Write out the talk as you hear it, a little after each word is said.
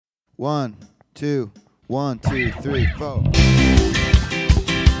One, two, 1, 2, 3, 4.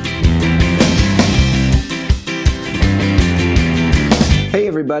 Hey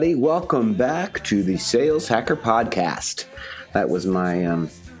everybody, welcome back to the Sales Hacker Podcast. That was my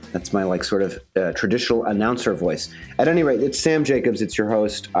that's my sort of traditional announcer voice. At any rate, it's Sam Jacobs, it's your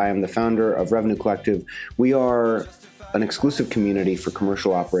host. I am the founder of Revenue Collective. We are an exclusive community for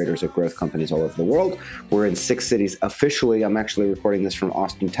commercial operators at growth companies all over the world. We're in 6 cities officially. I'm actually recording this from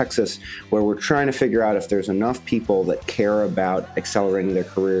Austin, Texas, where we're trying to figure out if there's enough people that care about accelerating their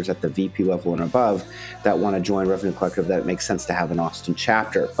careers at the VP level and above that want to join Revenue Collective, that it makes sense to have an Austin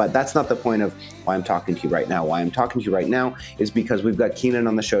chapter. But that's not the point of why I'm talking to you right now. Why I'm talking to you right now is because we've got Keenan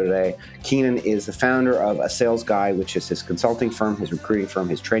on the show today. Keenan is the founder of A Sales Guy, which is his consulting firm, his recruiting firm,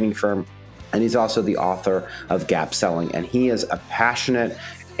 his training firm. And he's also the author of Gap Selling. And he is a passionate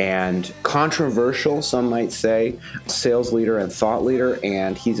and controversial, some might say, sales leader and thought leader.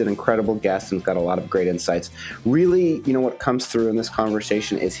 And he's an incredible guest and has got a lot of great insights. Really, what comes through in this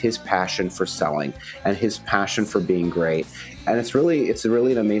conversation is his passion for selling and his passion for being great. And it's really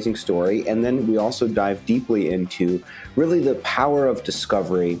an amazing story. And then we also dive deeply into really the power of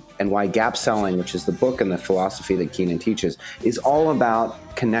discovery and why Gap Selling, which is the book and the philosophy that Keenan teaches, is all about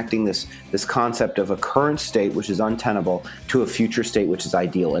connecting this concept of a current state, which is untenable, to a future state, which is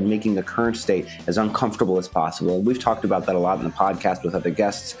ideal, and making the current state as uncomfortable as possible. And we've talked about that a lot in the podcast with other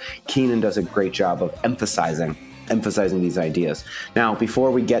guests. Keenan does a great job of emphasizing these ideas. Now,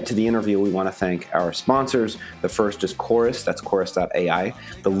 before we get to the interview, we want to thank our sponsors. The first is Chorus, that's chorus.ai,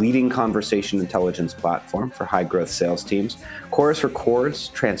 the leading conversation intelligence platform for high-growth sales teams. Chorus records,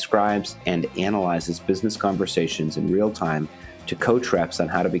 transcribes, and analyzes business conversations in real time to coach reps on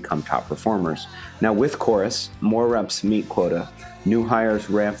how to become top performers. Now, with Chorus, more reps meet quota, new hires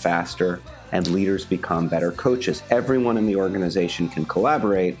ramp faster, and leaders become better coaches. Everyone in the organization can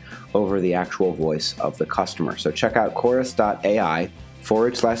collaborate over the actual voice of the customer. So check out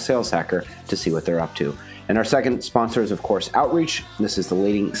chorus.ai/saleshacker to see what they're up to. And our second sponsor is, of course, Outreach. This is the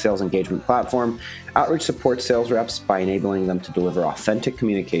leading sales engagement platform. Outreach supports sales reps by enabling them to deliver authentic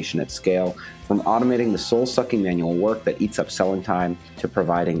communication at scale, from automating the soul-sucking manual work that eats up selling time to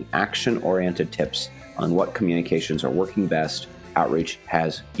providing action-oriented tips on what communications are working best. Outreach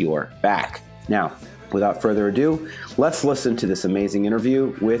has your back. Now, without further ado, let's listen to this amazing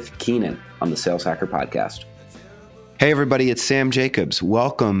interview with Keenan on the Sales Hacker Podcast. Hey everybody, it's Sam Jacobs.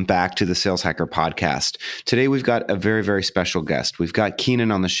 Welcome back to the Sales Hacker Podcast. Today we've got a very, very special guest. We've got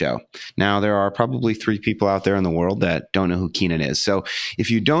Keenan on the show. Now, there are probably 3 people out there in the world that don't know who Keenan is. So if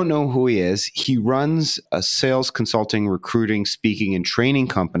you don't know who he is, he runs a sales consulting, recruiting, speaking, and training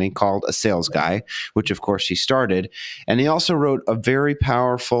company called A Sales Guy, which of course he started. And he also wrote a very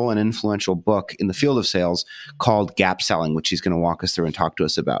powerful and influential book in the field of sales called Gap Selling, which he's going to walk us through and talk to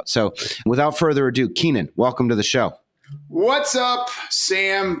us about. So without further ado, Keenan, welcome to the show. What's up,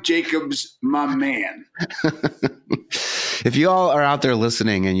 Sam Jacobs, my man? If you all are out there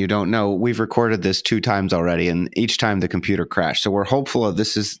listening and you don't know, we've recorded this 2 times already, and each time the computer crashed. So we're hopeful of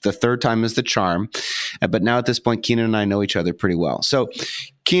this is the 3rd time is the charm. But now at this point, Keenan and I know each other pretty well. So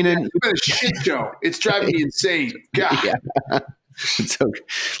Keenan, it's been a shit show. It's driving me insane. God. Yeah. So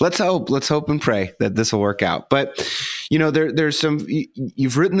let's hope and pray that this will work out. But there's some.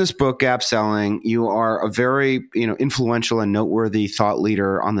 You've written this book, Gap Selling. You are a very influential and noteworthy thought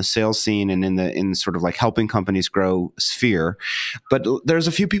leader on the sales scene and in sort of like helping companies grow sphere. But there's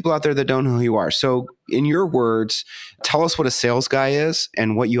a few people out there that don't know who you are. So in your words, tell us what a sales guy is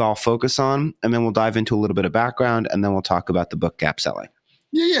and what you all focus on, and then we'll dive into a little bit of background, and then we'll talk about the book Gap Selling.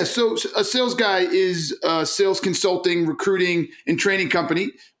 Yeah. So A Sales Guy is a sales consulting, recruiting, and training company.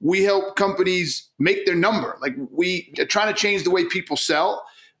 We help companies make their number. Like, we are trying to change the way people sell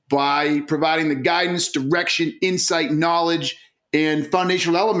by providing the guidance, direction, insight, knowledge, and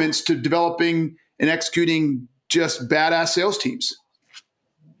foundational elements to developing and executing just badass sales teams.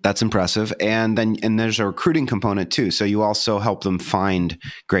 That's impressive. And there's a recruiting component too. So you also help them find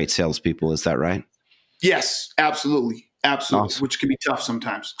great salespeople. Is that right? Yes, absolutely. Absolutely, Awesome. Which can be tough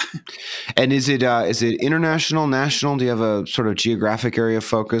sometimes. And is it international, national? Do you have a sort of geographic area of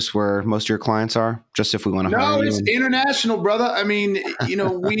focus where most of your clients are? Just if we want to hire you. No, it's international, brother. I mean,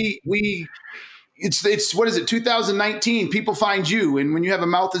 it's what is it? 2019. People find you, and when you have a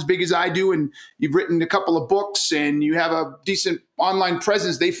mouth as big as I do, and you've written a couple of books, and you have a decent online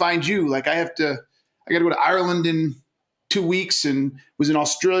presence, they find you. Like, I got to go to Ireland in 2 weeks, and was in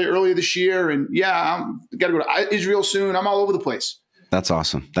Australia earlier this year. And I got to go to Israel soon. I'm all over the place. That's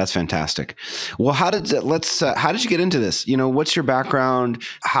awesome. That's fantastic. Well, how did you get into this? What's your background?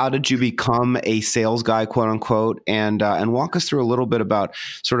 How did you become a sales guy, quote unquote? And walk us through a little bit about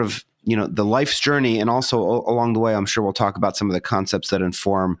sort of the life's journey. And also along the way, I'm sure we'll talk about some of the concepts that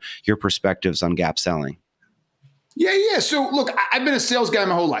inform your perspectives on gap selling. Yeah. So look, I've been a sales guy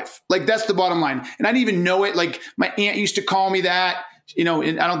my whole life. Like that's the bottom line. And I didn't even know it. Like my aunt used to call me that, and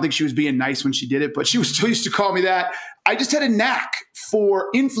I don't think she was being nice when she did it, but she was still used to call me that. I just had a knack for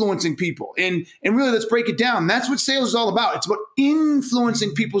influencing people. And really, let's break it down. That's what sales is all about. It's about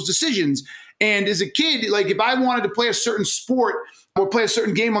influencing people's decisions. And as a kid, like if I wanted to play a certain sport or play a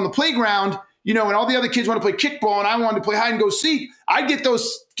certain game on the playground, and all the other kids want to play kickball and I wanted to play hide and go seek, I'd get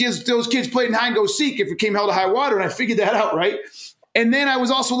those kids playing hide and go seek if it came hell to high water. And I figured that out, right? And then I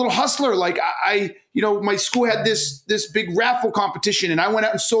was also a little hustler. Like my school had this big raffle competition and I went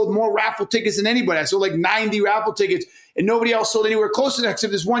out and sold more raffle tickets than anybody. I sold like 90 raffle tickets and nobody else sold anywhere close to that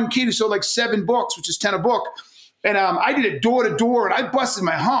except this one kid who sold like 7 books, which is 10 a book. And I did it door to door and I busted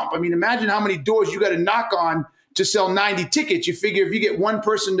my hump. I mean, imagine how many doors you got to knock on to sell 90 tickets. You figure if you get one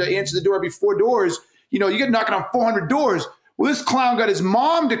person to answer the door every 4 doors, you get knocking on 400 doors. Well, this clown got his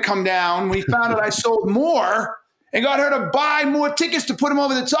mom to come down when he found out I sold more and got her to buy more tickets to put him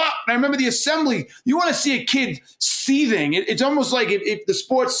over the top. And I remember the assembly. You want to see a kid seething. It's almost like if the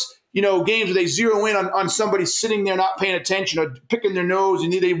sports, games where they zero in on somebody sitting there not paying attention or picking their nose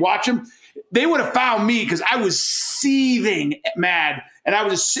and they watch them. They would have found me because I was seething mad. And I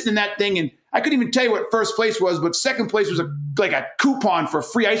was just sitting in that thing and I couldn't even tell you what first place was, but second place was like a coupon for a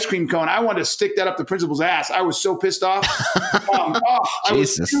free ice cream cone. I wanted to stick that up the principal's ass. I was so pissed off. I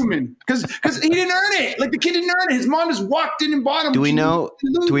was human because he didn't earn it. Like the kid didn't earn it. His mom just walked in and bought him. Do we know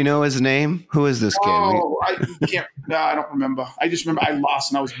his name? Who is this kid? Oh, I can't. No, I don't remember. I just remember I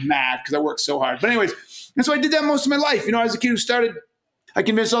lost and I was mad because I worked so hard. But anyways, and so I did that most of my life. I was a kid who started. I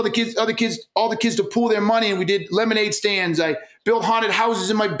convinced all the kids to pool their money, and we did lemonade stands. I built haunted houses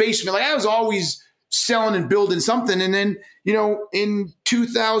in my basement. Like I was always selling and building something. And then, in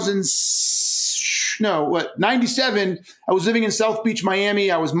 97, I was living in South Beach,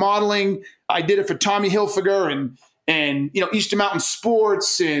 Miami. I was modeling. I did it for Tommy Hilfiger and Eastern Mountain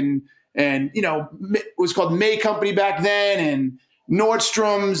Sports and it was called May Company back then and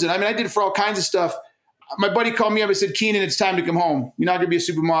Nordstrom's. And I did it for all kinds of stuff. My buddy called me up and said, Keenan, it's time to come home. You're not going to be a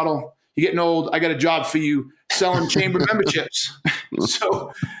supermodel. You're getting old. I got a job for you selling chamber memberships.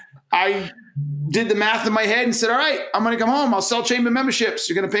 So I did the math in my head and said, all right, I'm going to come home. I'll sell chamber memberships.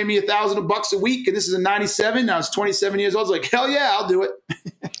 You're going to pay me $1,000 a week. And this is in 97. I was 27 years old. I was like, hell yeah, I'll do it.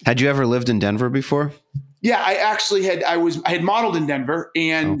 Had you ever lived in Denver before? Yeah, I actually had. I had modeled in Denver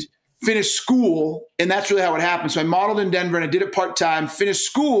and finished school, and that's really how it happened. So I modeled in Denver and I did it part-time, finished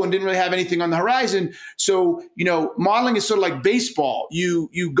school and didn't really have anything on the horizon. So, modeling is sort of like baseball. You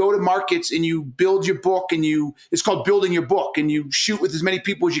go to markets and you build your book and it's called building your book, and you shoot with as many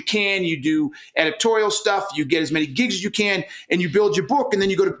people as you can. You do editorial stuff. You get as many gigs as you can and you build your book, and then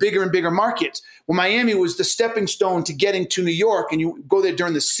you go to bigger and bigger markets. Well, Miami was the stepping stone to getting to New York, and you go there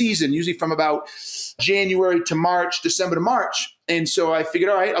during the season, usually from about January to March, December to March. And so I figured,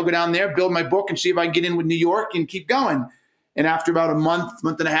 all right, I'll go down there, build my book and see if I can get in with New York and keep going. And after about a month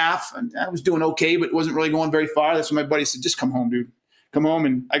and a half, and I was doing okay, but it wasn't really going very far. That's when my buddy said, just come home, dude. Come home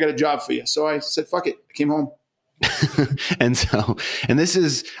and I got a job for you. So I said, fuck it. I came home. And this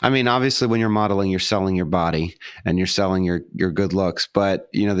is, obviously when you're modeling, you're selling your body and you're selling your good looks. But,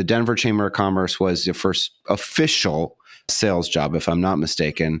 the Denver Chamber of Commerce was your first official sales job, if I'm not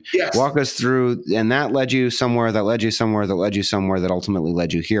mistaken. Yes. Walk us through, and that led you somewhere, that led you somewhere, that led you somewhere, that ultimately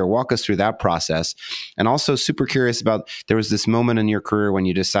led you here. Walk us through that process. And also super curious about, there was this moment in your career when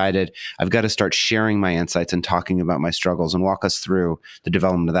you decided, I've got to start sharing my insights and talking about my struggles, and walk us through the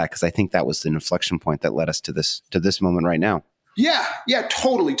development of that, because I think that was the inflection point that led us to this moment right now. Yeah,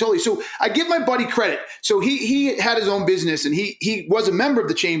 totally. So I give my buddy credit. So he had his own business and he was a member of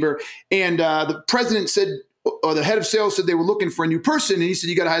the chamber, and the president said, or the head of sales said they were looking for a new person. And he said,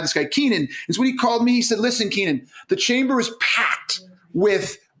 you got to hire this guy, Keenan. And so when he called me, he said, listen, Keenan, the chamber is packed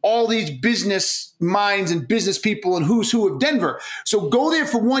with all these business minds and business people and who's who of Denver. So go there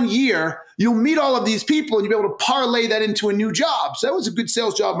for 1 year. You'll meet all of these people and you'll be able to parlay that into a new job. So that was a good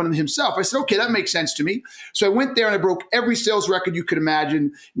sales job on himself. I said, okay, that makes sense to me. So I went there and I broke every sales record you could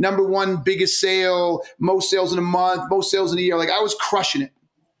imagine. #1 biggest sale, most sales in a month, most sales in a year. Like I was crushing it.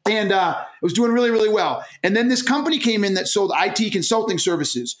 And I was doing really, really well. And then this company came in that sold IT consulting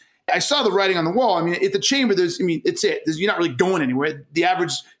services. I saw the writing on the wall. At the chamber, it's it. You're not really going anywhere. The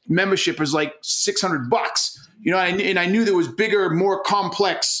average membership is like $600, and I knew there was bigger, more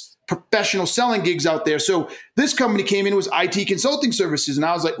complex professional selling gigs out there. So this company came in, it was IT consulting services. And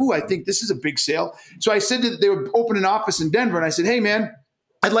I was like, ooh, I think this is a big sale. So I said that they would open an office in Denver. And I said, hey, man,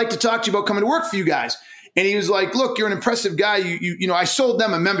 I'd like to talk to you about coming to work for you guys. And he was like, look, you're an impressive guy. You know, I sold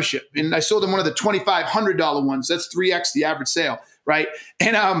them a membership, and I sold them one of the $2,500 ones. That's 3X the average sale, right?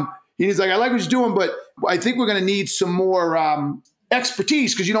 And he's like, I like what you're doing, but I think we're going to need some more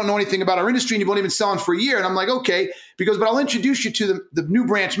expertise because you don't know anything about our industry and you've only been selling for a year. And I'm like, okay, because, but I'll introduce you to the new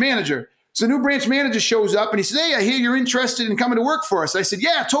branch manager. So the new branch manager shows up and he says, hey, I hear you're interested in coming to work for us. I said,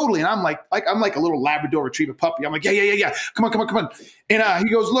 yeah, totally. And I'm like a little Labrador retriever puppy. I'm like, yeah. Come on. And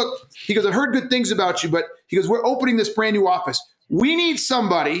he goes, look, I've heard good things about you, but he goes, we're opening this brand new office. We need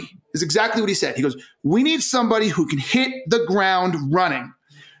somebody, is exactly what he said. He goes, we need somebody who can hit the ground running.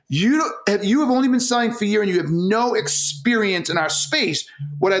 You have only been selling for a year and you have no experience in our space.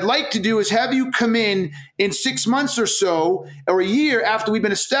 What I'd like to do is have you come in 6 months or so, or a year after we've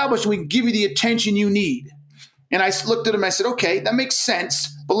been established, and we can give you the attention you need. And I looked at him and I said, okay, that makes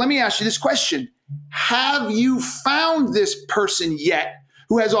sense. But let me ask you this question. Have you found this person yet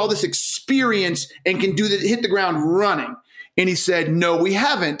who has all this experience and can hit the ground running? And he said, no, we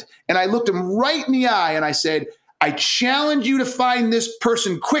haven't. And I looked him right in the eye and I said, I challenge you to find this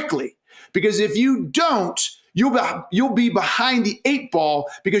person quickly, because if you don't, you'll be behind the 8 ball,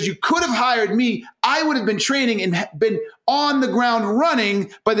 because you could have hired me. I would have been training and been on the ground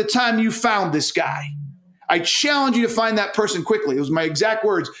running by the time you found this guy. I challenge you to find that person quickly. It was my exact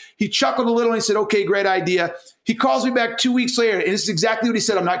words. He chuckled a little and he said, okay, great idea. He calls me back 2 weeks later, and this is exactly what he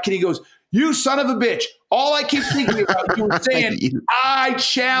said. I'm not kidding. He goes, you son of a bitch. All I keep thinking about you was saying, I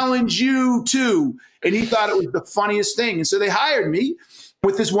challenge you to. And he thought it was the funniest thing. And so they hired me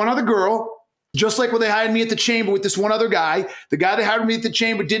with this one other girl, just like when they hired me at the chamber with this one other guy. The guy that hired me at the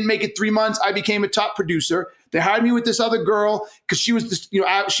chamber didn't make it 3 months. I became a top producer. They hired me with this other girl because she was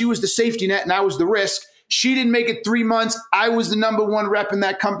she was the safety net and I was the risk. She didn't make it 3 months. I was the number one rep in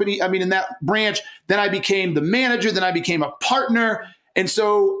that company. In that branch. Then I became the manager. Then I became a partner. And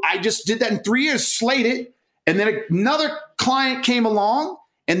so I just did that in 3 years, slayed it. And then another client came along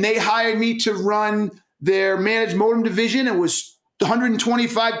and they hired me to run their managed modem division. It was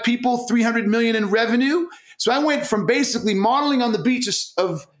 125 people, 300 million in revenue. So I went from basically modeling on the beaches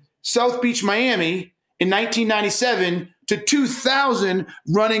of South Beach, Miami in 1997 to 2000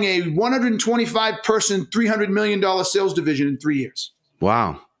 running a 125 person, $300 million sales division in 3 years.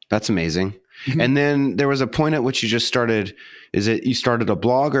 Wow. That's amazing. Mm-hmm. And then there was a point at which you just started, is it you started a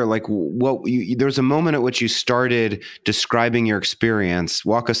blog, or like there was a moment at which you started describing your experience.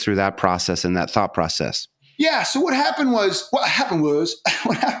 Walk us through that process and that thought process. Yeah. So what happened was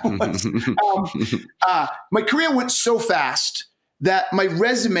my career went so fast that my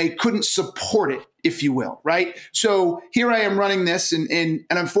resume couldn't support it, if you will, right? So here I am running this, and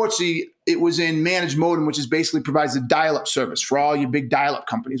unfortunately, it was in managed modem, which is basically provides a dial-up service for all your big dial-up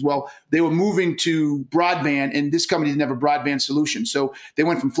companies. Well, they were moving to broadband, and this company didn't have a broadband solution. So they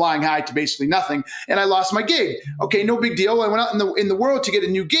went from flying high to basically nothing, and I lost my gig. Okay, no big deal. I went out in the world to get a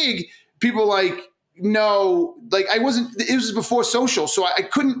new gig. People were like, no, like it was before social. So I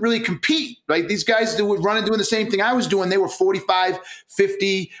couldn't really compete, right? These guys that would run and doing the same thing I was doing, they were 45,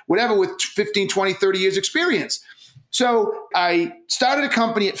 50, whatever, with 15, 20, 30 years experience. So I started a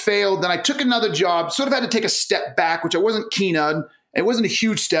company, it failed. Then I took another job, sort of had to take a step back, which I wasn't keen on. It wasn't a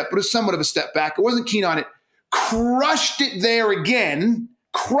huge step, but it was somewhat of a step back. I wasn't keen on it. Crushed it there again.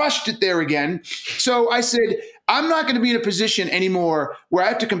 So I said, I'm not going to be in a position anymore where I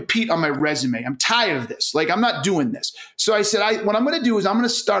have to compete on my resume. I'm tired of this. Like, I'm not doing this. So I said, what I'm going to do is I'm going to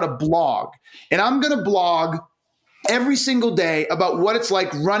start a blog, and I'm going to blog every single day about what it's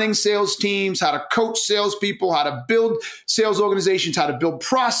like running sales teams, how to coach salespeople, how to build sales organizations, how to build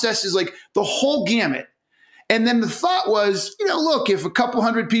processes, like the whole gamut. And then the thought was, look, if a couple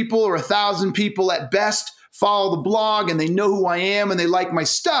hundred people or 1,000 people at best follow the blog and they know who I am and they like my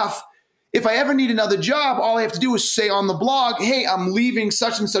stuff, if I ever need another job, all I have to do is say on the blog, hey, I'm leaving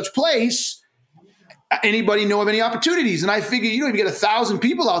such and such place. Anybody know of any opportunities? And I figure, if you get 1,000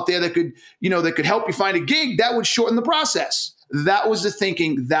 people out there that could help you find a gig, that would shorten the process. That was the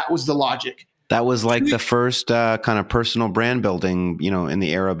thinking. That was the logic. That was like the first kind of personal brand building, in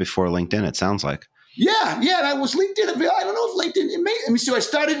the era before LinkedIn, it sounds like. Yeah. That was LinkedIn. I don't know if LinkedIn, so I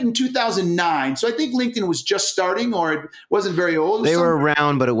started in 2009. So I think LinkedIn was just starting, or it wasn't very old. They were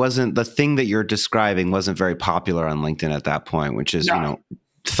around, but it wasn't, the thing that you're describing wasn't very popular on LinkedIn at that point, which is,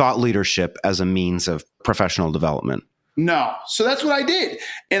 thought leadership as a means of professional development. No. So that's what I did.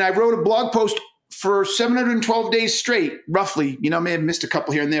 And I wrote a blog post for 712 days straight, roughly. I may have missed a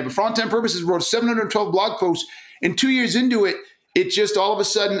couple here and there, but for all intent purposes, wrote 712 blog posts. And 2 years into it, it just all of a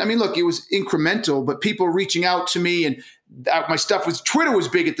sudden, look, it was incremental, but people reaching out to me and Twitter was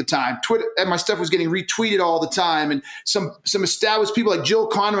big at the time. And my stuff was getting retweeted all the time. And some established people like Jill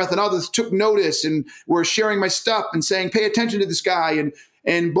Conrath and others took notice and were sharing my stuff and saying, pay attention to this guy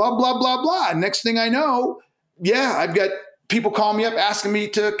and blah, blah, blah, blah. And next thing I know, I've got people calling me up asking me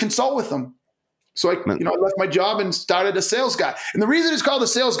to consult with them. So I left my job and started a sales guy. And the reason it's called a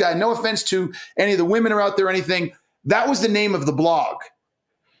sales guy, no offense to any of the women who are out there or anything, that was the name of the blog.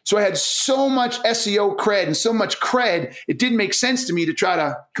 So I had so much SEO cred and so much cred, it didn't make sense to me to try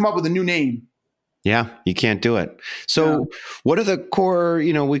to come up with a new name. Yeah, you can't do it. So what are the core,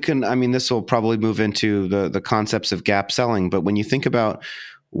 this will probably move into the concepts of gap selling, but when you think about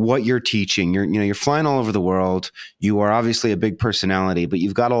what you're teaching, you're flying all over the world. You are obviously a big personality, but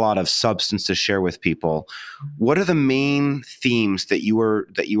you've got a lot of substance to share with people. What are the main themes that you are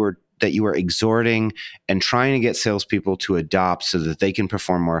exhorting and trying to get salespeople to adopt so that they can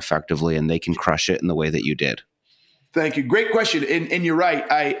perform more effectively and they can crush it in the way that you did? Thank you. Great question. And you're right.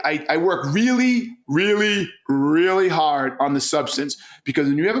 I work really, really, really hard on the substance, because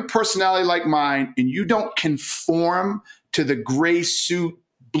when you have a personality like mine and you don't conform to the gray suit,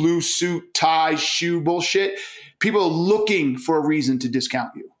 blue suit, tie, shoe bullshit, people are looking for a reason to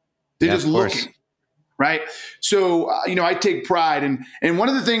discount you. They're just looking. Right. So, I take pride. And one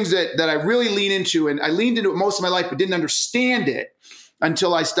of the things that I really lean into, and I leaned into it most of my life, but didn't understand it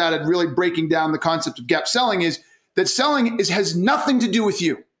until I started really breaking down the concept of gap selling, is that selling has nothing to do with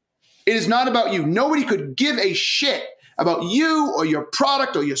you. It is not about you. Nobody could give a shit about you or your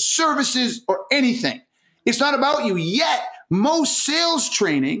product or your services or anything. It's not about you. Yet most sales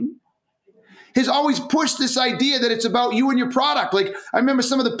training has always pushed this idea that it's about you and your product. Like, I remember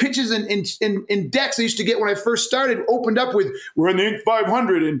some of the pitches in decks I used to get when I first started opened up with, we're in the Inc.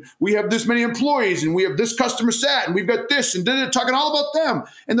 500 and we have this many employees and we have this customer sat and we've got this and talking all about them.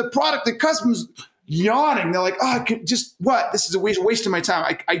 And the product, the customers yawning. They're like, this is a waste of my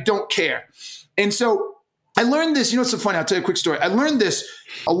time. I don't care. And so I learned this, it's so funny. I'll tell you a quick story. I learned this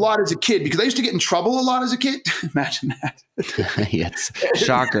a lot as a kid because I used to get in trouble a lot as a kid. Imagine that. Yes.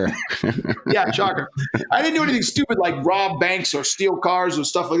 Shocker. Yeah, shocker. I didn't do anything stupid like rob banks or steal cars or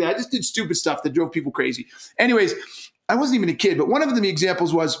stuff like that. I just did stupid stuff that drove people crazy. Anyways, I wasn't even a kid, but one of the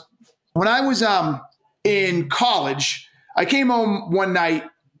examples was when I was in college, I came home one night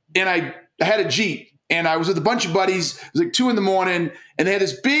and I had a Jeep and I was with a bunch of buddies. It was like 2 a.m. and they had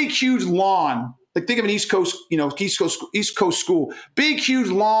this big, huge lawn. Like, think of an East Coast school, big, huge,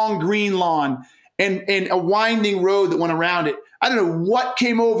 long green lawn and a winding road that went around it. I don't know what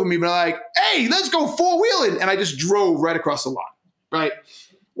came over me, but I'm like, hey, let's go four-wheeling. And I just drove right across the lawn, right?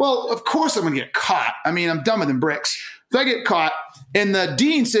 Well, of course I'm going to get caught. I mean, I'm dumber than bricks. So I get caught and the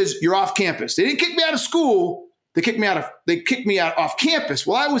dean says, you're off campus. They didn't kick me out of school. They kicked me out off campus.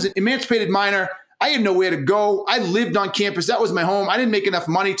 Well, I was an emancipated minor. I had nowhere to go. I lived on campus. That was my home. I didn't make enough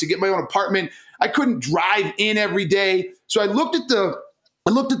money to get my own apartment. I couldn't drive in every day. So I looked at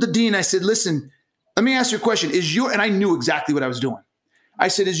the dean. I said, listen, let me ask you a question. And I knew exactly what I was doing. I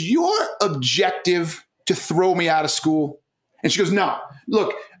said, is your objective to throw me out of school? And she goes, no.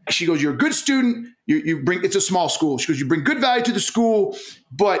 Look, she goes, you're a good student. It's a small school. She goes, you bring good value to the school,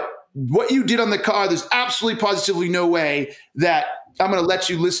 but what you did on the car, there's absolutely positively no way that I'm going to let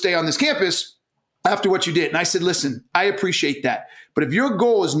you stay on this campus after what you did. And I said, listen, I appreciate that. But if your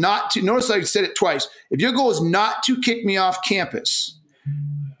goal is not to, notice I said it twice, if your goal is not to kick me off campus,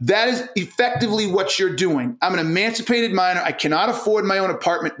 that is effectively what you're doing. I'm an emancipated minor. I cannot afford my own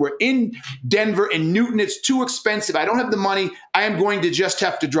apartment. We're in Denver and Newton. It's too expensive. I don't have the money. I am going to just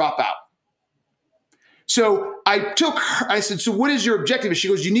have to drop out. So I said, so what is your objective? And she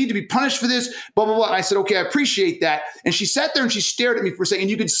goes, you need to be punished for this, blah, blah, blah. And I said, okay, I appreciate that. And she sat there and she stared at me for a second.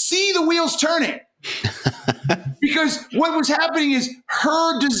 You could see the wheels turning. Because what was happening is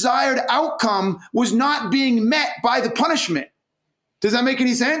her desired outcome was not being met by the punishment. Does that make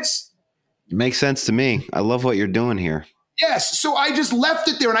any sense? It makes sense to me. I love what you're doing here. Yes. So I just left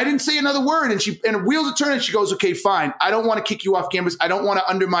it there and I didn't say another word. And wheels are turning. She goes, okay, fine. I don't want to kick you off campus. I don't want to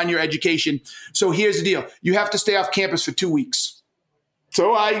undermine your education. So here's the deal. You have to stay off campus for 2 weeks.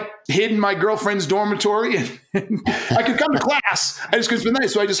 So I hid in my girlfriend's dormitory and I could come to class. I just couldn't spend the night.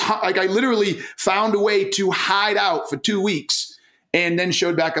 So I literally found a way to hide out for 2 weeks and then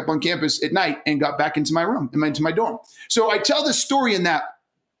showed back up on campus at night and got back into my room, into my dorm. So I tell this story in that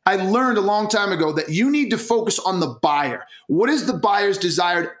I learned a long time ago that you need to focus on the buyer. What is the buyer's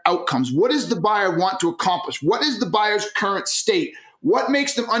desired outcomes? What does the buyer want to accomplish? What is the buyer's current state? What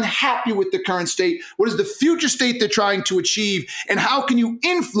makes them unhappy with the current state? What is the future state they're trying to achieve? And how can you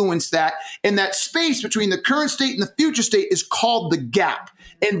influence that? And that space between the current state and the future state is called the gap.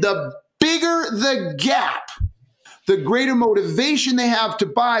 And the bigger the gap, the greater motivation they have to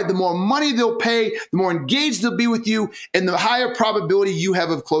buy, the more money they'll pay, the more engaged they'll be with you, and the higher probability you have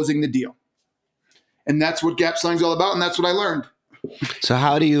of closing the deal. And that's what gap selling is all about, and that's what I learned. So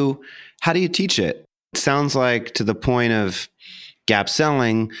how do you teach it? It sounds like, to the point of gap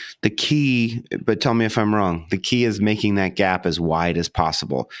selling, the key, but tell me if I'm wrong, the key is making that gap as wide as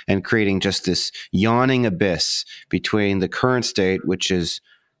possible and creating just this yawning abyss between the current state, which is,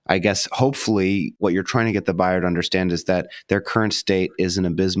 I guess, hopefully what you're trying to get the buyer to understand is that their current state is an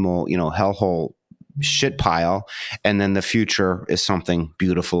abysmal, hellhole shit pile. And then the future is something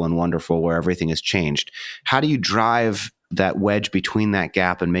beautiful and wonderful where everything has changed. How do you drive that wedge between that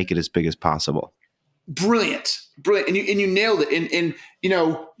gap and make it as big as possible? Brilliant. And you nailed it. And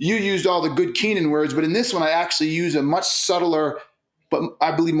you used all the good Keenan words, but in this one, I actually use a much subtler, but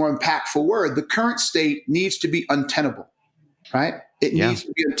I believe more impactful word. The current state needs to be untenable, right? It needs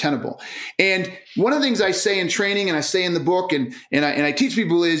to be untenable. And one of the things I say in training and I say in the book and I teach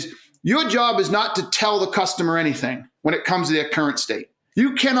people is your job is not to tell the customer anything when it comes to their current state.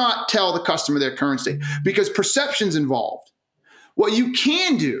 You cannot tell the customer their current state because perception's involved. What you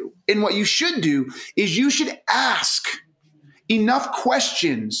can do and what you should do is you should ask enough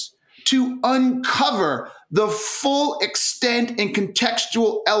questions to uncover the full extent and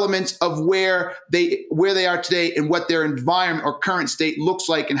contextual elements of where they are today and what their environment or current state looks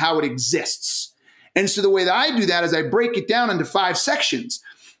like and how it exists. And so the way that I do that is I break it down into 5 sections.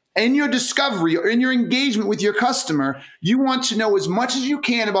 In your discovery or in your engagement with your customer, you want to know as much as you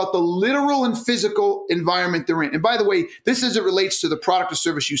can about the literal and physical environment they're in. And by the way, this as it relates to the product or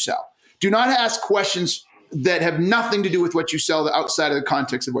service you sell. Do not ask questions that have nothing to do with what you sell outside of the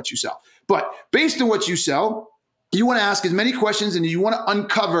context of what you sell. But based on what you sell, you want to ask as many questions and you want to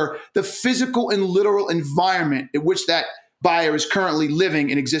uncover the physical and literal environment in which that buyer is currently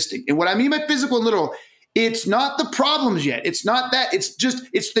living and existing. And what I mean by physical and literal, it's not the problems yet. It's not that.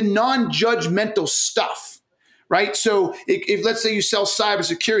 It's the non-judgmental stuff, right? So if let's say you sell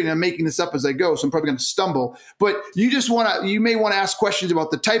cybersecurity, and I'm making this up as I go, so I'm probably going to stumble, but you may want to ask questions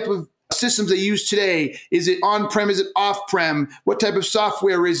about the type of systems they use today. Is it on-prem? Is it off-prem? What type of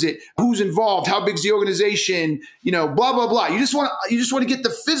software is it? Who's involved? How big is the organization? Blah, blah, blah. You just want to get the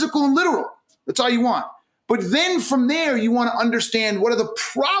physical and literal. That's all you want. But then from there, you want to understand what are the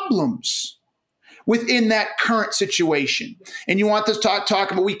problems within that current situation. And you want to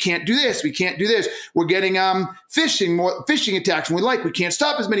talk about, we can't do this. We can't do this. We're getting more phishing attacks than we like. We can't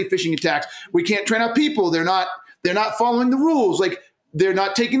stop as many phishing attacks. We can't train our people. They're not following the rules. Like they're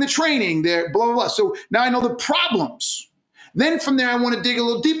not taking the training. They're blah, blah, blah. So now I know the problems. Then from there, I want to dig a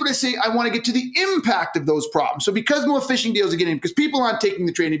little deeper to say, I want to get to the impact of those problems. So because more phishing deals are getting in, because people aren't taking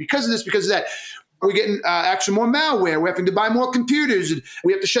the training, because of this, because of that, we're getting actually more malware. We're having to buy more computers.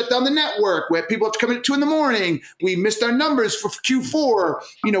 We have to shut down the network. Where people have to come in at 2 a.m. We missed our numbers for Q4.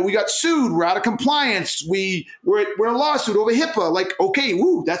 We got sued. We're out of compliance. We're in a lawsuit over HIPAA. Like, okay,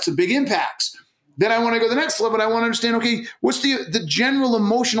 that's a big impact. Then I want to go to the next level. And I want to understand, okay, what's the general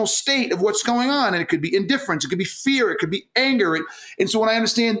emotional state of what's going on? And it could be indifference. It could be fear. It could be anger. And so when I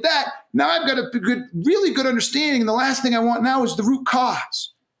understand that, now I've got a really good understanding. And the last thing I want now is the root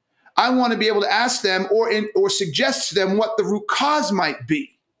cause. I want to be able to ask them or suggest to them what the root cause might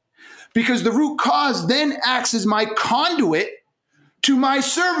be. Because the root cause then acts as my conduit to my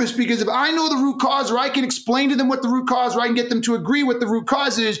service. Because if I know the root cause, or I can explain to them what the root cause, or I can get them to agree what the root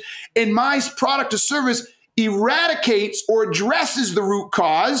cause is, and my product or service eradicates or addresses the root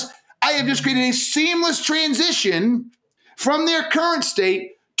cause, I have just created a seamless transition from their current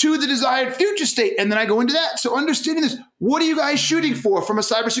state to the desired future state. And then I go into that. So understanding this, what are you guys shooting for from a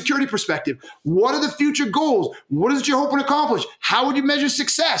cybersecurity perspective? What are the future goals? What is it you're hoping to accomplish? How would you measure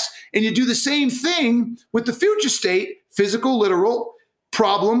success? And you do the same thing with the future state, physical, literal,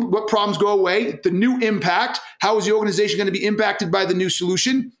 problem, what problems go away, the new impact, how is the organization going to be impacted by the new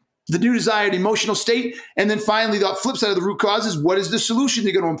solution, the new desired emotional state, and then finally the flip side of the root cause is what is the solution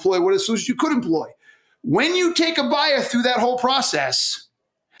you're going to employ? What is the solution you could employ? When you take a buyer through that whole process,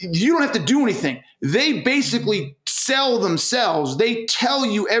 you don't have to do anything. They basically sell themselves. They tell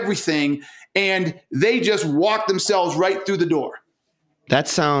you everything, and they just walk themselves right through the door. That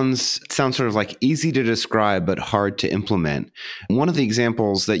sounds sort of like easy to describe, but hard to implement. One of the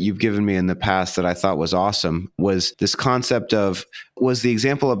examples that you've given me in the past that I thought was awesome was this concept of, was the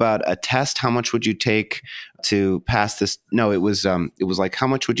example about a test? How much would you take to pass this? No, it was like, how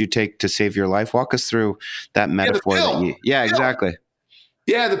much would you take to save your life? Walk us through that metaphor. Exactly.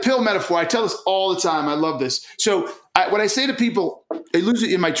 Yeah, the pill metaphor. I tell this all the time. I love this. So when I say to people, they lose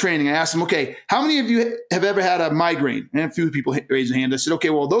it in my training. I ask them, okay, how many of you have ever had a migraine? And a few people raise their hand. I said, okay,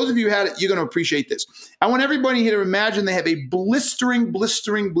 well, those of you who had it, you're going to appreciate this. I want everybody here to imagine they have a blistering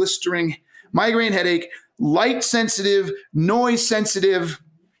migraine headache, light sensitive, noise sensitive.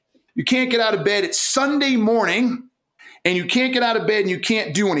 You can't get out of bed. It's Sunday morning and you can't get out of bed and you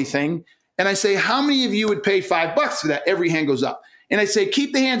can't do anything. And I say, how many of you would pay $5 for that? Every hand goes up. And I say,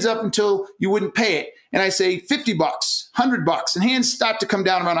 keep the hands up until you wouldn't pay it. And I say, $50, $100. And hands start to come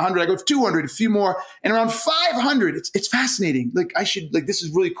down around 100. I go 200, a few more. And around 500, it's fascinating. This is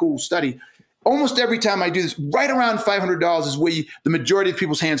really cool study. Almost every time I do this, right around $500 is where the majority of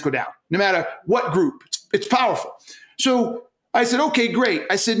people's hands go down, no matter what group. It's powerful. So I said, okay, great.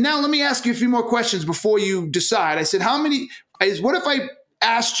 I said, now let me ask you a few more questions before you decide. I said, what if I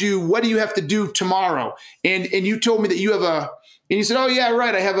asked you, what do you have to do tomorrow? And you told me that you have and you said, oh yeah,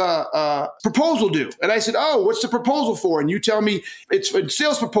 right, I have a proposal due. And I said, oh, what's the proposal for? And you tell me it's a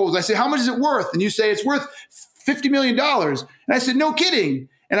sales proposal. I say, how much is it worth? And you say, it's worth $50 million. And I said, no kidding.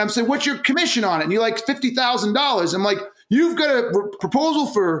 And I'm saying, what's your commission on it? And you're like, $50,000. I'm like, you've got a proposal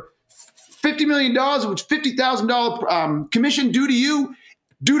for $50 million, which $50,000 commission due to you,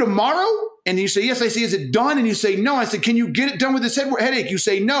 due tomorrow? And you say, yes. I say, is it done? And you say, no. I said, can you get it done with this headache? You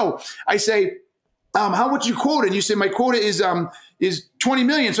say, no. I say, how much you quote? And you say, my quota is 20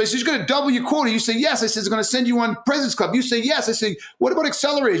 million. So I said, you're going to double your quota. You say, yes. I said, it's going to send you on President's Club. You say, yes. I say, what about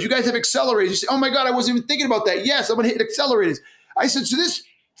accelerators? You guys have accelerators. You say, oh my God, I wasn't even thinking about that. Yes, I'm going to hit accelerators. I said, so this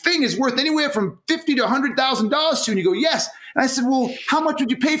thing is worth anywhere from $50,000 to $100,000 to you. And you go, yes. And I said, well, how much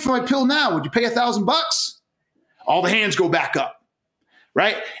would you pay for my pill now? Would you pay $1,000? All the hands go back up,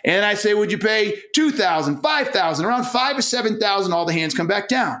 right? And I say, would you pay $2,000, $5,000, around $5,000 or $7,000? All the hands come back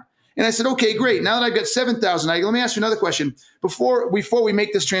down. And I said, okay, great. Now that I've got $7,000, let me ask you another question. Before we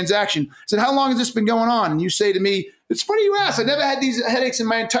make this transaction, I said, how long has this been going on? And you say to me, it's funny you ask. I never had these headaches in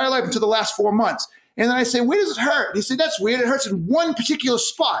my entire life until the last 4 months. And then I say, where does it hurt? And he said, that's weird. It hurts in one particular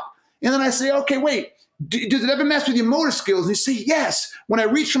spot. And then I say, okay, wait, does it ever mess with your motor skills? And he say, yes. When I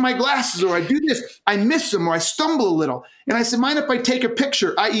reach for my glasses or I do this, I miss them or I stumble a little. And I said, mind if I take a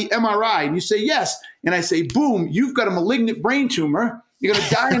picture, i.e. MRI? And you say, yes. And I say, boom, you've got a malignant brain tumor. You're going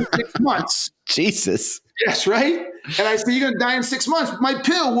to die in 6 months. Jesus. Yes, right? And I say, you're going to die in 6 months. My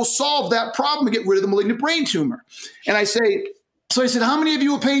pill will solve that problem and get rid of the malignant brain tumor. And I say, so I said, how many of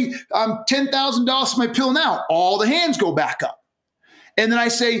you will pay $10,000 for my pill now? All the hands go back up. And then I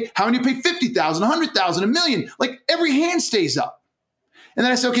say, how many pay $50,000, $100,000, $1 million? Like every hand stays up. And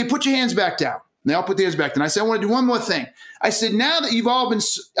then I say, okay, put your hands back down. And they all put their hands back down. I said, I want to do one more thing. I said, now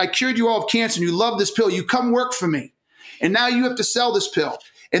that I cured you all of cancer and you love this pill, you come work for me. And now you have to sell this pill.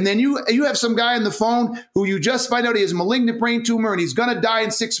 And then you have some guy on the phone who you just find out he has a malignant brain tumor and he's going to die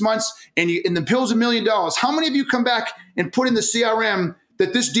in 6 months and the pill's $1 million. How many of you come back and put in the CRM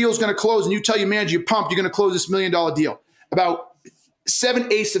that this deal is going to close and you tell your manager you're pumped, you're going to close this $1 million deal? About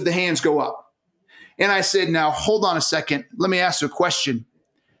 7/8 of the hands go up. And I said, now hold on a second. Let me ask you a question.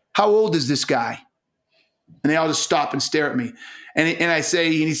 How old is this guy? And they all just stop and stare at me. And I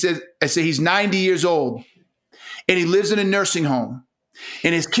say, he's 90 years old and he lives in a nursing home.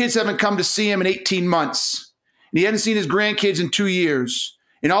 And his kids haven't come to see him in 18 months. And he hasn't seen his grandkids in 2 years.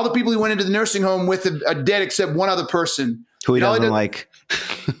 And all the people he went into the nursing home with are dead except one other person. Who he doesn't like.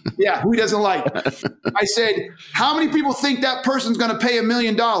 Yeah, who he doesn't like. I said, how many people think that person's going to pay $1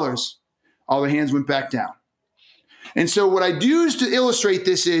 million? All their hands went back down. And so what I used to illustrate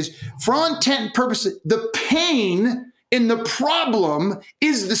this is, for all intent and purposes, the pain in the problem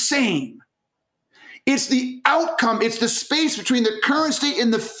is the same. It's the outcome. It's the space between the current state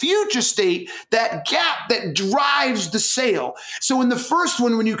and the future state, that gap that drives the sale. So in the first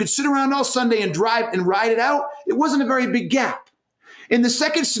one, when you could sit around all Sunday and drive and ride it out, it wasn't a very big gap. In the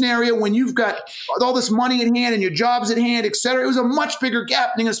second scenario, when you've got all this money in hand and your job's at hand, et cetera, it was a much bigger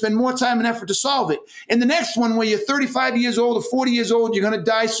gap and you're going to spend more time and effort to solve it. In the next one, where you're 35 years old or 40 years old, you're going to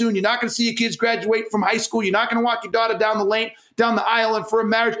die soon. You're not going to see your kids graduate from high school. You're not going to walk your daughter down the aisle and for a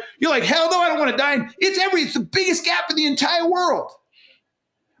marriage. You're like, hell no, I don't want to die. It's the biggest gap in the entire world.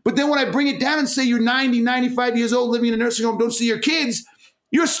 But then when I bring it down and say you're 90, 95 years old, living in a nursing home, don't see your kids,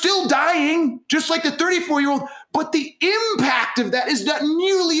 you're still dying, just like the 34-year-old, but the impact of that is not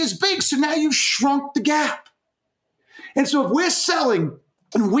nearly as big. So now you've shrunk the gap. And so if we're selling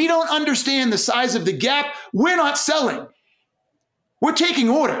and we don't understand the size of the gap, we're not selling. We're taking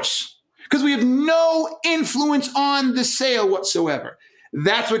orders because we have no influence on the sale whatsoever.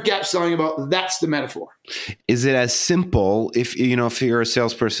 That's what gap selling about. That's the metaphor. Is it as simple if you're a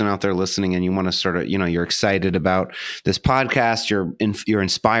salesperson out there listening and you want to sort of, you're excited about this podcast, you're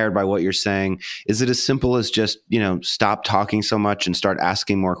inspired by what you're saying. Is it as simple as just, stop talking so much and start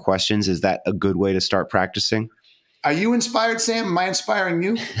asking more questions? Is that a good way to start practicing? Are you inspired, Sam? Am I inspiring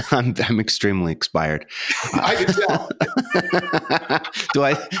you? I'm extremely inspired. I can tell.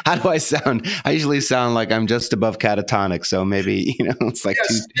 How do I sound? I usually sound like I'm just above catatonic. So maybe, it's like,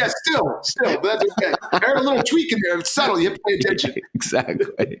 still, but that's okay. I heard a little tweak in there. It's subtle. You have to pay attention.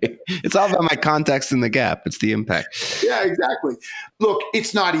 Exactly. It's all about my context in the gap. It's the impact. Yeah, exactly. Look,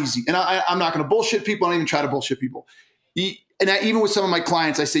 it's not easy. And I'm not going to bullshit people. I don't even try to bullshit people. Even with some of my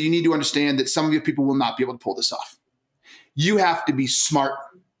clients, I say, you need to understand that some of your people will not be able to pull this off. You have to be smart.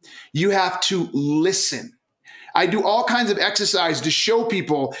 You have to listen. I do all kinds of exercise to show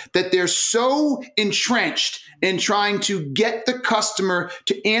people that they're so entrenched in trying to get the customer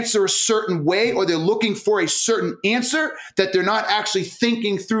to answer a certain way, or they're looking for a certain answer, that they're not actually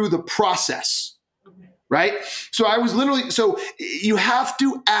thinking through the process, right? So you have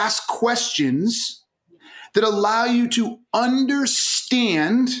to ask questions that allow you to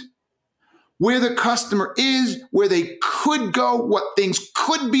understand where the customer is, where they could go, what things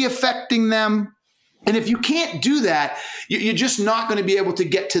could be affecting them. And if you can't do that, you're just not going to be able to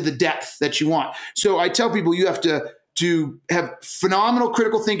get to the depth that you want. So I tell people you have to have phenomenal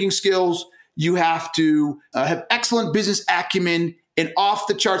critical thinking skills. You have to have excellent business acumen and off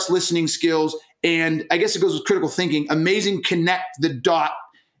the charts listening skills. And I guess it goes with critical thinking, amazing connect the dot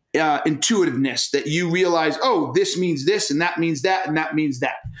intuitiveness, that you realize, oh, this means this and that means that and that means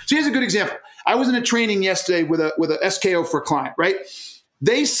that. So here's a good example. I was in a training yesterday with a SKO for a client, right?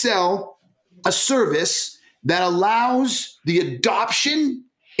 They sell a service that allows the adoption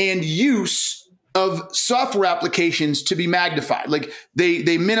and use of software applications to be magnified. Like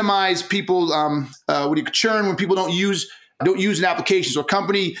they minimize people churn when people don't use an application. So a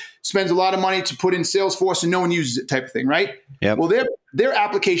company spends a lot of money to put in Salesforce and no one uses it, type of thing, right? Yep. Well, their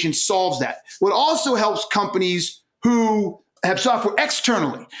application solves that. What also helps companies who have software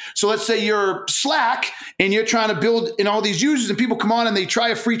externally. So let's say you're Slack and you're trying to build in all these users, and people come on and they try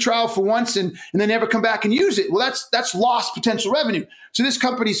a free trial for once and they never come back and use it. Well, that's lost potential revenue. So this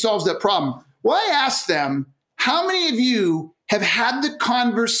company solves that problem. Well, I asked them, how many of you have had the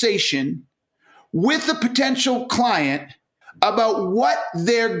conversation with a potential client about what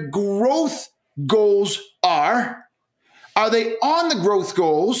their growth goals are? Are they on the growth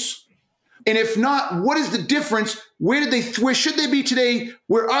goals? And if not, what is the difference? Where should they be today?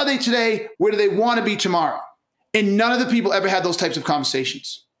 Where are they today? Where do they want to be tomorrow? And none of the people ever had those types of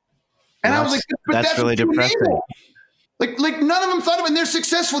conversations. And I was like, but that's really depressing. Like none of them thought of it, and they're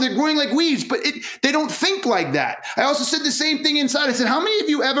successful. They're growing like weeds, but they don't think like that. I also said the same thing inside. I said, how many of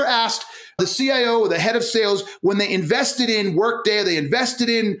you ever asked the CIO or the head of sales when they invested in Workday, they invested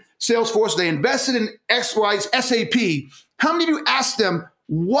in Salesforce, they invested in XY's SAP, how many of you asked them,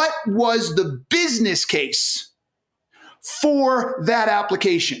 what was the business case for that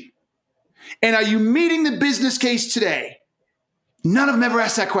application? And are you meeting the business case today? None of them ever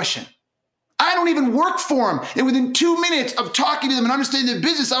asked that question. I don't even work for them. And within 2 minutes of talking to them and understanding their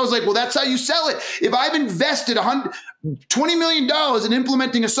business, I was like, well, that's how you sell it. If I've invested $20 million in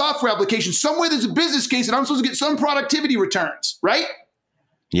implementing a software application, somewhere there's a business case and I'm supposed to get some productivity returns, right?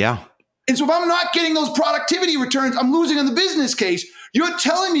 Yeah. And so if I'm not getting those productivity returns, I'm losing on the business case. You're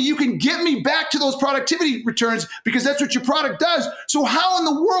telling me you can get me back to those productivity returns because that's what your product does. So how in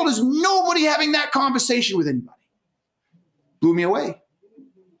the world is nobody having that conversation with anybody? Blew me away.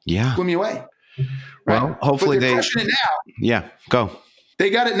 Yeah. Blew me away. Well, right? hopefully they're crushing it now. Yeah, go. They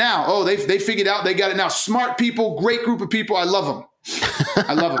got it now. Oh, they figured out they got it now. Smart people, great group of people. I love them.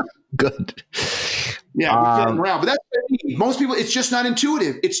 I love them. Good. Yeah, we get them around. But that's what I mean. Most people, it's just not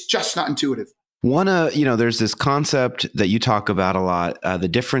intuitive. It's just not intuitive. There's this concept that you talk about a lot, the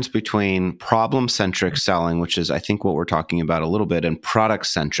difference between problem-centric selling, which is, I think, what we're talking about a little bit, and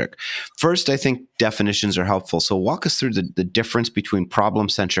product-centric. First, I think definitions are helpful. So walk us through the difference between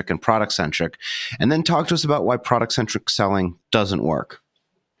problem-centric and product-centric, and then talk to us about why product-centric selling doesn't work.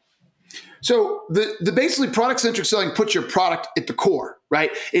 So the basically product-centric selling puts your product at the core,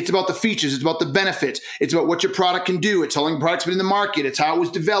 right? It's about the features. It's about the benefits. It's about what your product can do. It's how long the product's been in the market. It's how it was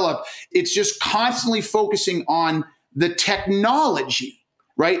developed. It's just constantly focusing on the technology,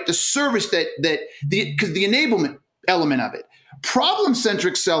 right? The service because the enablement element of it.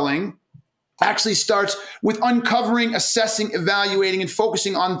 Problem-centric selling actually starts with uncovering, assessing, evaluating, and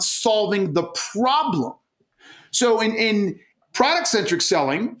focusing on solving the problem. So in product-centric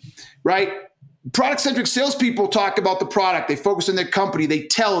selling, right? Product-centric salespeople talk about the product. They focus on their company. They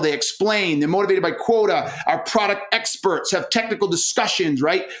tell, they explain. They're motivated by quota. Our product experts have technical discussions,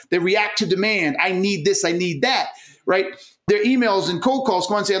 right? They react to demand. I need this. I need that, right? Their emails and cold calls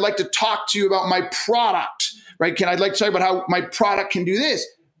go on and say, I'd like to talk to you about my product, right? I'd like to talk about how my product can do this.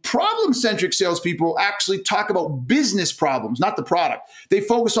 Problem-centric salespeople actually talk about business problems, not the product. They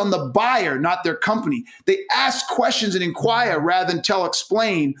focus on the buyer, not their company. They ask questions and inquire rather than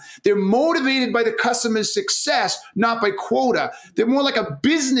explain. They're motivated by the customer's success, not by quota. They're more like a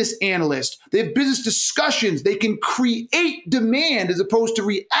business analyst. They have business discussions. They can create demand as opposed to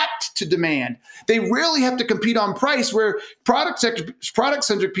react to demand. They rarely have to compete on price, where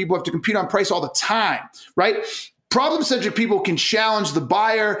product-centric people have to compete on price all the time, right? Problem-centric people can challenge the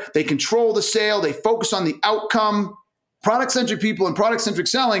buyer. They control the sale. They focus on the outcome. Product-centric people and product-centric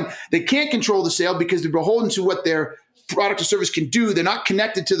selling, they can't control the sale because they're beholden to what their product or service can do. They're not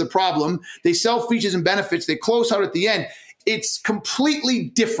connected to the problem. They sell features and benefits. They close out at the end. It's completely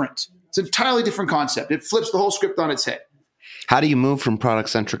different. It's an entirely different concept. It flips the whole script on its head. How do you move from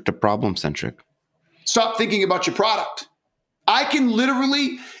product-centric to problem-centric? Stop thinking about your product. I can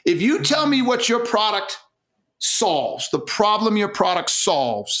literally, if you tell me what your product solves, the problem your product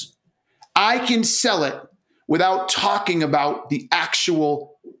solves, I can sell it without talking about the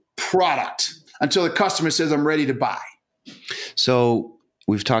actual product until the customer says, I'm ready to buy. So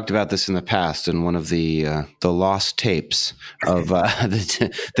we've talked about this in the past in one of the lost tapes of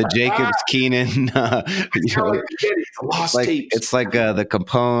the Jacobs Keenan. It's like the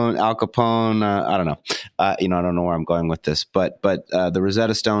Capone, Al Capone. I don't know. I don't know where I'm going with this, but the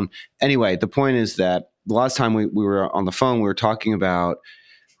Rosetta Stone. Anyway, the point is that the last time we were on the phone, we were talking about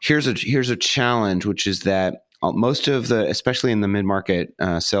here's a challenge, which is that most of the, especially in the mid-market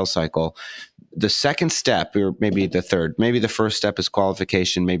sales cycle, the second step, or maybe the third, maybe the first step is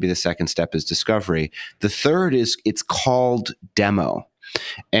qualification, maybe the second step is discovery. The third is, it's called demo.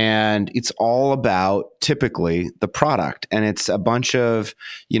 And it's all about typically the product. And it's a bunch of,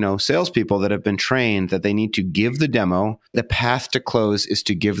 salespeople that have been trained that they need to give the demo. The path to close is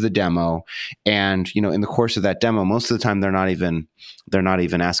to give the demo. And, in the course of that demo, most of the time they're not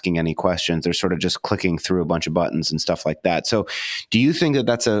even asking any questions. They're sort of just clicking through a bunch of buttons and stuff like that. So do you think that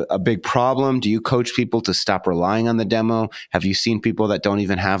that's a big problem? Do you coach people to stop relying on the demo? Have you seen people that don't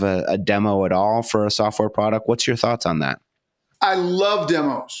even have a demo at all for a software product? What's your thoughts on that? I love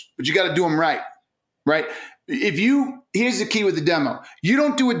demos, but you got to do them right? Here's the key with the demo. You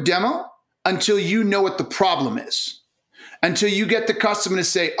don't do a demo until you know what the problem is, until you get the customer to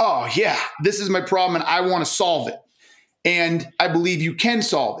say, oh yeah, this is my problem and I want to solve it. And I believe you can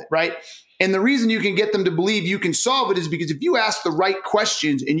solve it, right? And the reason you can get them to believe you can solve it is because if you ask the right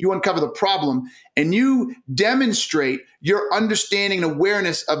questions and you uncover the problem and you demonstrate your understanding and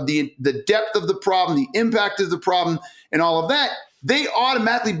awareness of the depth of the problem, the impact of the problem, and all of that, they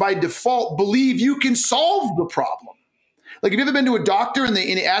automatically by default believe you can solve the problem. Like, have you ever been to a doctor and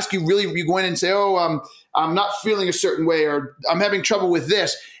they ask you, you go in and say, oh, I'm not feeling a certain way, or I'm having trouble with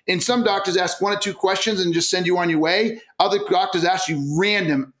this. And some doctors ask one or two questions and just send you on your way. Other doctors ask you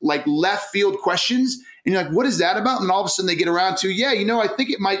random, like left field questions. And you're like, what is that about? And all of a sudden they get around to, I think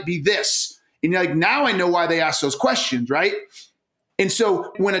it might be this. And you're like, now I know why they ask those questions, right? And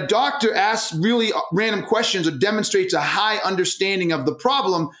so when a doctor asks really random questions or demonstrates a high understanding of the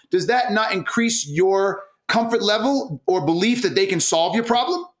problem, does that not increase your comfort level or belief that they can solve your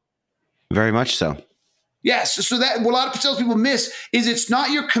problem? Very much so. Yes. So that what a lot of salespeople miss is it's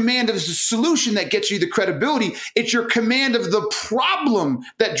not your command of the solution that gets you the credibility. It's your command of the problem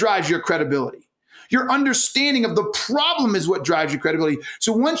that drives your credibility. Your understanding of the problem is what drives your credibility.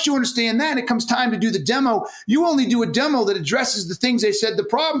 So once you understand that, it comes time to do the demo. You only do a demo that addresses the things they said the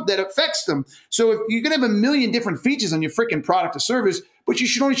problem that affects them. So if you're going to have a million different features on your freaking product or service, but you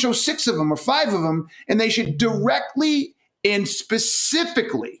should only show 6 of them or 5 of them, and they should directly and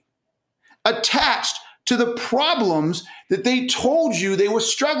specifically attached to the problems that they told you they were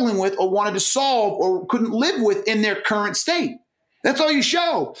struggling with or wanted to solve or couldn't live with in their current state. That's all you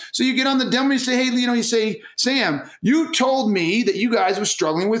show. So you get on the demo and you say, hey, you say, Sam, you told me that you guys were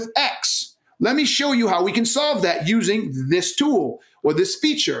struggling with X. Let me show you how we can solve that using this tool or this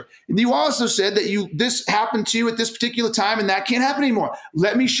feature. And you also said that this happened to you at this particular time and that can't happen anymore.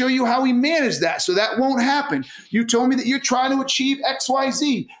 Let me show you how we manage that so that won't happen. You told me that you're trying to achieve X, Y,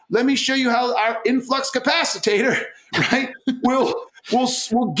 Z. Let me show you how our influx capacitator, right,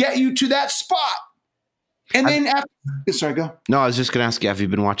 will get you to that spot. And then after, sorry, go. No, I was just going to ask you, have you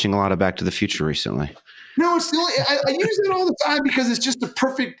been watching a lot of Back to the Future recently? No, it's I use it all the time because it's just the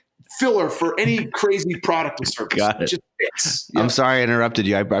perfect filler for any crazy product or service. Got it. Just fits. I'm sorry I interrupted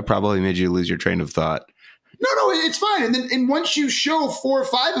you. I probably made you lose your train of thought. No, it's fine. And once you show 4 or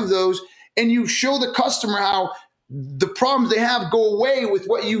 5 of those and you show the customer how the problems they have go away with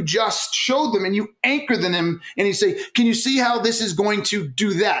what you just showed them, and you anchor them and you say, can you see how this is going to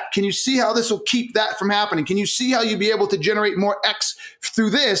do that? Can you see how this will keep that from happening? Can you see how you'll be able to generate more X through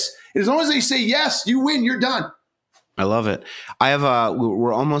this? And as long as they say yes, you win, you're done. I love it.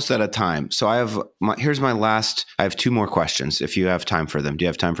 We're almost out of time. So here's my last, I have 2 more questions if you have time for them. Do you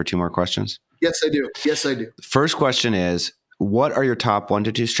have time for 2 more questions? Yes, I do. The first question is, what are your top 1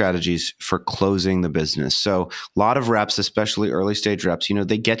 to 2 strategies for closing the business? So a lot of reps, especially early stage reps,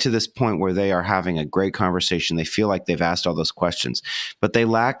 they get to this point where they are having a great conversation. They feel like they've asked all those questions, but they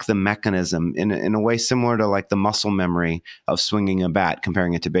lack the mechanism in a way similar to like the muscle memory of swinging a bat,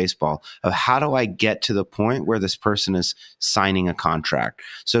 comparing it to baseball, of how do I get to the point where this person is signing a contract?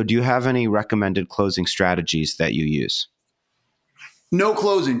 So do you have any recommended closing strategies that you use? No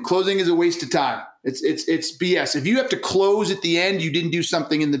closing. Closing is a waste of time. It's BS. If you have to close at the end, you didn't do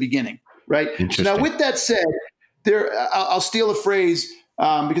something in the beginning, right? So now, with that said, I'll steal a phrase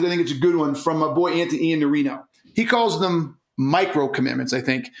because I think it's a good one from my boy Ian Norino. He calls them micro commitments, I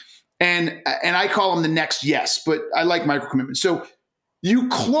think, and I call them the next yes. But I like micro commitments. So you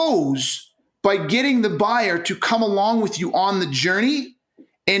close by getting the buyer to come along with you on the journey,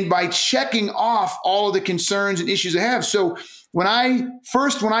 and by checking off all of the concerns and issues they have. So when I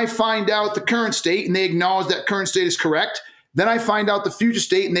find out the current state and they acknowledge that current state is correct, then I find out the future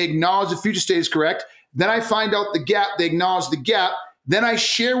state and they acknowledge the future state is correct. Then I find out the gap, they acknowledge the gap. Then I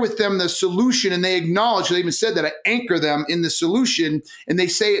share with them the solution and they acknowledge, they even said that I anchor them in the solution and they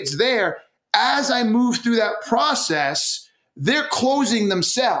say it's there. As I move through that process, they're closing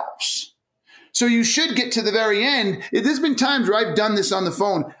themselves. So you should get to the very end. There's been times where I've done this on the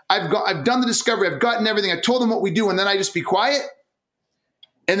phone. I've done the discovery. I've gotten everything. I told them what we do, and then I just be quiet.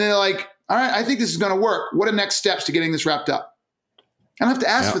 And they're like, all right, I think this is going to work. What are next steps to getting this wrapped up? I don't have to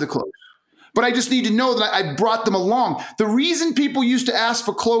ask for the close. But I just need to know that I brought them along. The reason people used to ask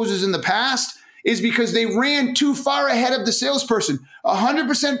for closes in the past is because they ran too far ahead of the salesperson.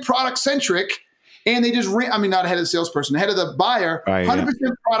 100% product-centric. And they just ran, not ahead of the salesperson, ahead of the buyer, 100%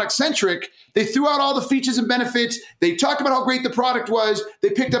 product centric. They threw out all the features and benefits. They talked about how great the product was.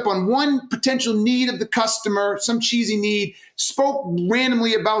 They picked up on one potential need of the customer, some cheesy need, spoke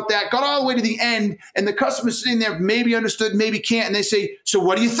randomly about that, got all the way to the end. And the customer's sitting there, maybe understood, maybe can't. And they say, so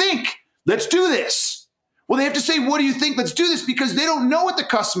what do you think? Let's do this. Well, they have to say, what do you think? Let's do this, because they don't know what the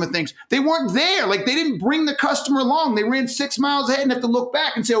customer thinks. They weren't there. Like, they didn't bring the customer along. They ran 6 miles ahead and have to look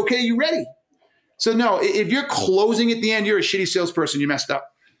back and say, okay, you ready? So no, if you're closing at the end, you're a shitty salesperson. You messed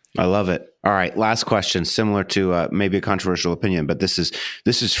up. I love it. All right, last question, similar to maybe a controversial opinion, but this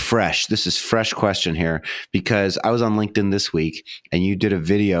is fresh. This is fresh question here, because I was on LinkedIn this week and you did a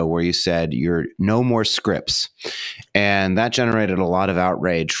video where you said you're no more scripts, and that generated a lot of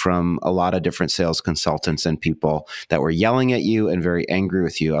outrage from a lot of different sales consultants and people that were yelling at you and very angry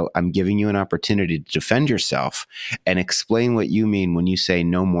with you. I'm giving you an opportunity to defend yourself and explain what you mean when you say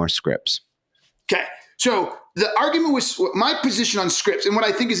no more scripts. Okay, so the argument was my position on scripts, and what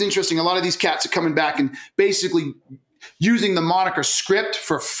I think is interesting, a lot of these cats are coming back and basically using the moniker script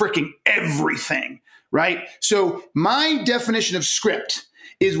for freaking everything, right? So my definition of script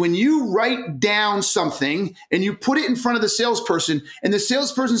is when you write down something and you put it in front of the salesperson, and the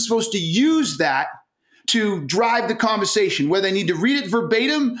salesperson is supposed to use that to drive the conversation, where they need to read it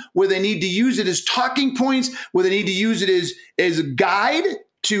verbatim, where they need to use it as talking points, where they need to use it as a guide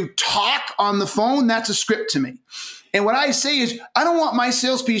to talk on the phone. That's a script to me. And what I say is, I don't want my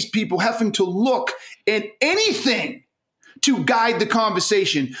sales people having to look at anything to guide the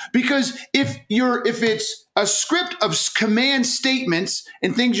conversation, because if it's a script of command statements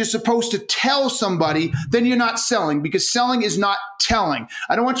and things you're supposed to tell somebody, then you're not selling, because selling is not telling.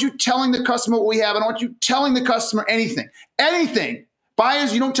 I don't want you telling the customer what we have. I don't want you telling the customer anything.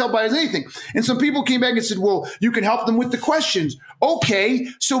 Buyers, you don't tell buyers anything. And some people came back and said, well, you can help them with the questions. Okay,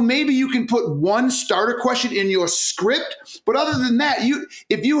 so maybe you can put one starter question in your script. But other than that,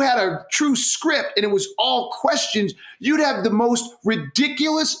 if you had a true script and it was all questions, you'd have the most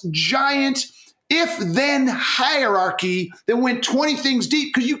ridiculous, giant if-then hierarchy that went 20 things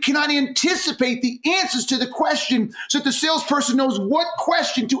deep, because you cannot anticipate the answers to the question so that the salesperson knows what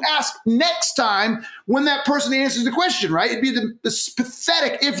question to ask next time when that person answers the question, right? It'd be the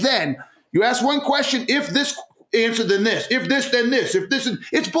pathetic if-then. You ask one question, if this answer, then this. If this, then this. If this,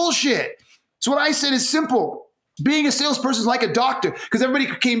 it's bullshit. So what I said is simple. Being a salesperson is like a doctor, because everybody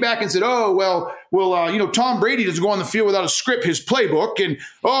came back and said, oh, Tom Brady doesn't go on the field without a script, his playbook. And,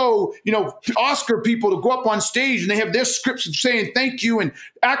 Oscar people to go up on stage and they have their scripts of saying thank you, and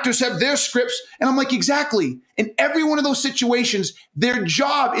actors have their scripts. And I'm like, exactly. In every one of those situations, their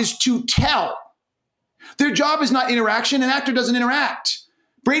job is to tell. Their job is not interaction. An actor doesn't interact.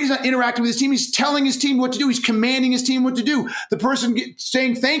 Brady's not interacting with his team. He's telling his team what to do. He's commanding his team what to do. The person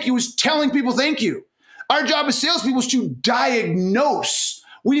saying thank you is telling people thank you. Our job as salespeople is to diagnose.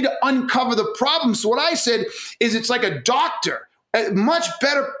 We need to uncover the problem. So what I said is it's like a doctor. A much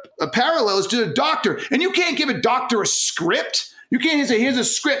better parallel is to a doctor. And you can't give a doctor a script. You can't say, here's a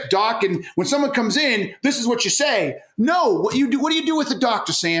script, doc, and when someone comes in, this is what you say. No, what do you do with the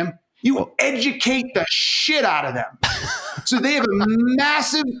doctor, Sam? You educate the shit out of them. So they have a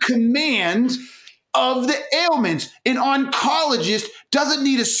massive command of the ailments. An oncologist doesn't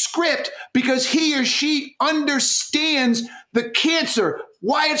need a script because he or she understands the cancer,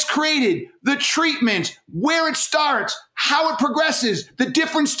 why it's created, the treatment, where it starts, how it progresses, the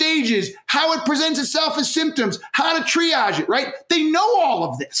different stages, how it presents itself as symptoms, how to triage it, right? They know all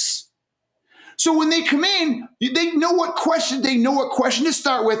of this. So when they come in, they know what question to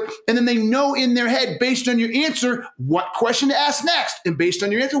start with, and then they know in their head, based on your answer, what question to ask next, and based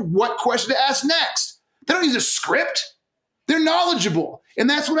on your answer, what question to ask next. They don't use a script. They're knowledgeable. And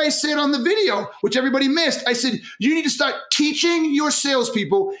that's what I said on the video, which everybody missed. I said, you need to start teaching your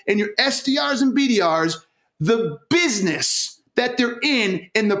salespeople and your SDRs and BDRs the business that they're in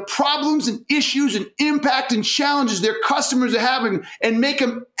and the problems and issues and impact and challenges their customers are having, and make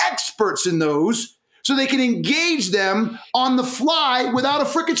them experts in those so they can engage them on the fly without a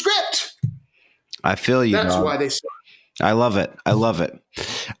freaking script. I feel you. That's why they start. I love it. I love it.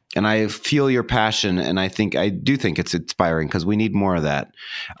 And I feel your passion. And I do think it's inspiring, because we need more of that.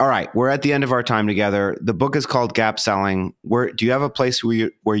 All right. We're at the end of our time together. The book is called Gap Selling. Do you have a place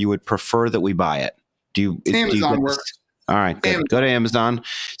where you would prefer that we buy it? Amazon works. All right, good. Go to Amazon.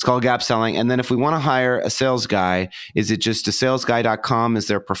 It's called Gap Selling. And then if we want to hire a sales guy, is it just a salesguy.com? Is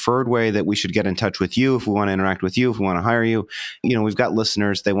there a preferred way that we should get in touch with you if we want to interact with you, if we want to hire you? We've got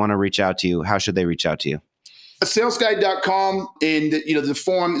listeners. They want to reach out to you. How should they reach out to you? Salesguy.com, and the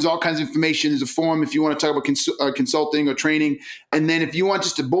forum is all kinds of information. There's a forum if you want to talk about consulting or training. And then if you want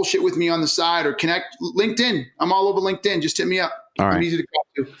just to bullshit with me on the side or connect, LinkedIn. I'm all over LinkedIn. Just hit me up. All right. I'm easy to call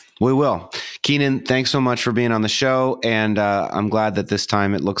to. We will. Keenan, thanks so much for being on the show. And I'm glad that this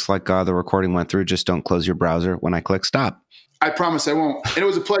time it looks like the recording went through. Just don't close your browser when I click stop. I promise I won't. And it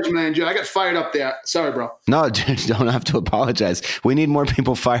was a pleasure, man. I got fired up there. Sorry, bro. No, don't have to apologize. We need more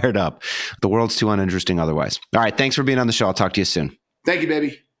people fired up. The world's too uninteresting otherwise. All right. Thanks for being on the show. I'll talk to you soon. Thank you,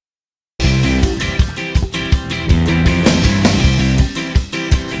 baby.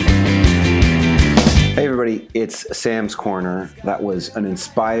 Hey, everybody. It's Sam's Corner. That was an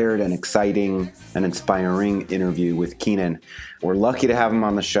inspired and exciting and inspiring interview with Keenan. We're lucky to have him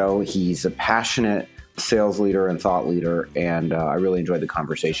on the show. He's a passionate sales leader and thought leader, and I really enjoyed the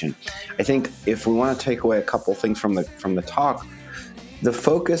conversation. I think if we want to take away a couple things from the talk, the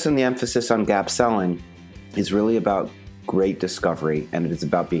focus and the emphasis on gap selling is really about great discovery, and it is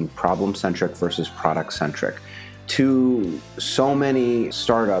about being problem-centric versus product-centric. To so many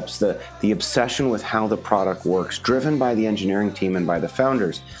startups, the obsession with how the product works, driven by the engineering team and by the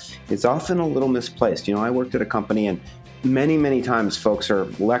founders, is often a little misplaced. I worked at a company, and many times folks are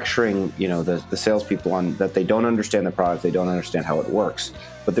lecturing, the salespeople on that they don't understand the product, they don't understand how it works.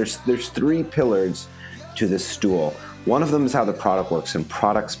 But there's three pillars to this stool. One of them is how the product works and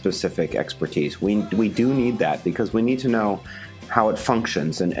product-specific expertise. We do need that because we need to know how it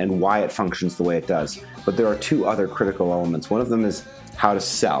functions and why it functions the way it does. But there are two other critical elements. One of them is how to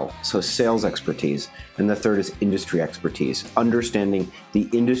sell, so sales expertise. And the third is industry expertise, understanding the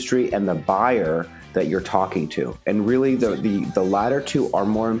industry and the buyer that you're talking to. And really the latter two are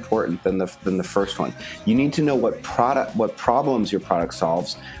more important than the first one. You need to know what problems your product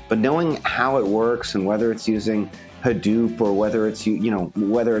solves, but knowing how it works and whether it's using Hadoop or whether it's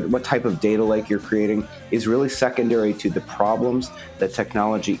what type of data lake you're creating is really secondary to the problems that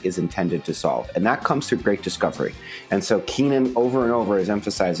technology is intended to solve. And that comes through great discovery. And so Keenan over and over is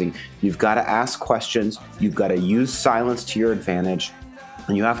emphasizing you've got to ask questions, you've got to use silence to your advantage,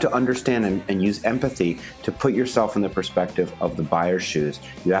 and you have to understand and use empathy to put yourself in the perspective of the buyer's shoes.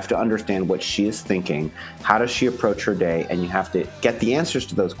 You have to understand what she is thinking, how does she approach her day, and you have to get the answers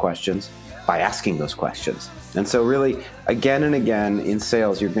to those questions by asking those questions. And so really, again and again in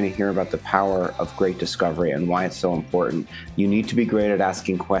sales, you're going to hear about the power of great discovery and why it's so important. You need to be great at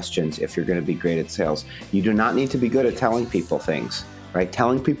asking questions if you're going to be great at sales. You do not need to be good at telling people things. right?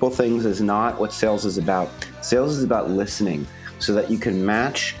 Telling people things is not what sales is about. Sales is about listening so that you can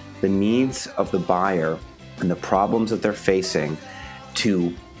match the needs of the buyer and the problems that they're facing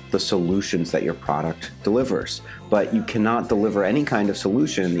to the solutions that your product delivers. But you cannot deliver any kind of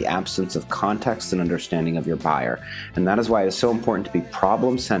solution in the absence of context and understanding of your buyer. And that is why it is so important to be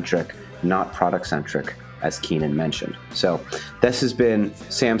problem-centric, not product-centric, as Keenan mentioned. So this has been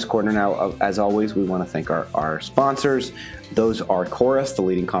Sam's Corner. Now, as always, we want to thank our sponsors. Those are Chorus, the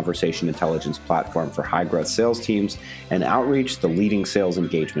leading conversation intelligence platform for high-growth sales teams, and Outreach, the leading sales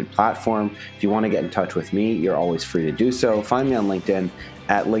engagement platform. If you want to get in touch with me, you're always free to do so. Find me on LinkedIn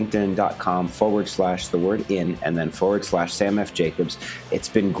at linkedin.com/in and then /Sam F. Jacobs. It's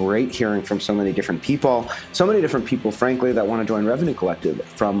been great hearing from so many different people, frankly, that want to join Revenue Collective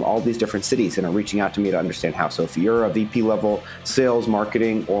from all these different cities and are reaching out to me to understand how. So if you're a VP level sales,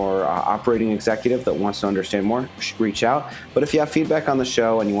 marketing, or operating executive that wants to understand more, reach out. But if you have feedback on the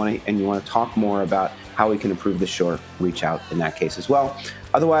show and you want to talk more about how we can improve the show, reach out in that case as well.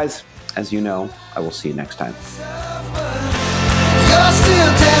 Otherwise, as you know, I will see you next time. You're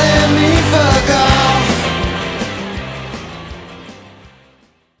still telling me